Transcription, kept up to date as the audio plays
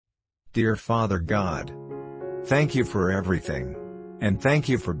Dear Father God, thank you for everything. And thank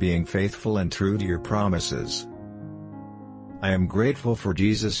you for being faithful and true to your promises. I am grateful for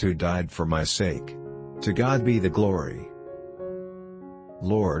Jesus who died for my sake. To God be the glory.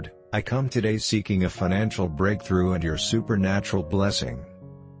 Lord, I come today seeking a financial breakthrough and your supernatural blessing.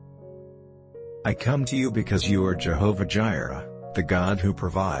 I come to you because you are Jehovah Jireh, the God who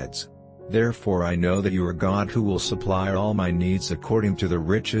provides. Therefore I know that you are God who will supply all my needs according to the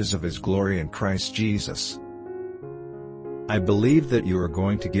riches of His glory in Christ Jesus. I believe that you are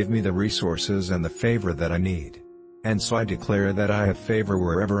going to give me the resources and the favor that I need. And so I declare that I have favor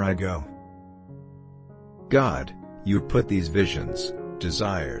wherever I go. God, you put these visions,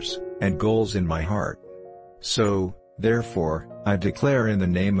 desires, and goals in my heart. So, therefore, I declare in the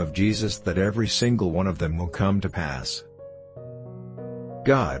name of Jesus that every single one of them will come to pass.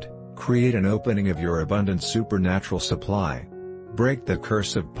 God, create an opening of your abundant supernatural supply. Break the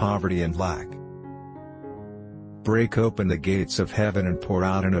curse of poverty and lack. Break open the gates of heaven and pour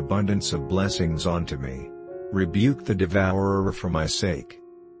out an abundance of blessings onto me. Rebuke the devourer for my sake.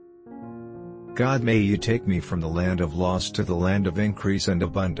 God, may you take me from the land of loss to the land of increase and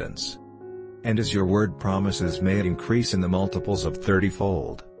abundance. And as your word promises, may it increase in the multiples of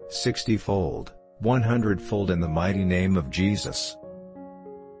 30-fold, 60-fold, 100-fold in the mighty name of Jesus.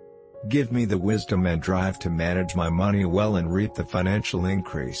 Give me the wisdom and drive to manage my money well and reap the financial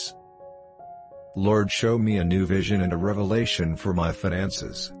increase. Lord, show me a new vision and a revelation for my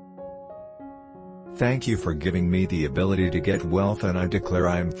finances. Thank you for giving me the ability to get wealth, and I declare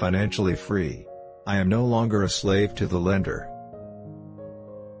I am financially free. I am no longer a slave to the lender.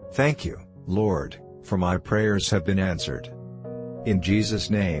 Thank you, Lord, for my prayers have been answered. In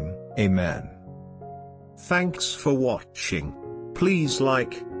Jesus' name, Amen. Thanks for watching. Please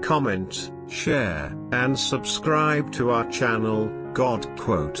like, comment, share, and subscribe to our channel. God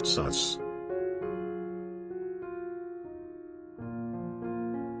quotes us.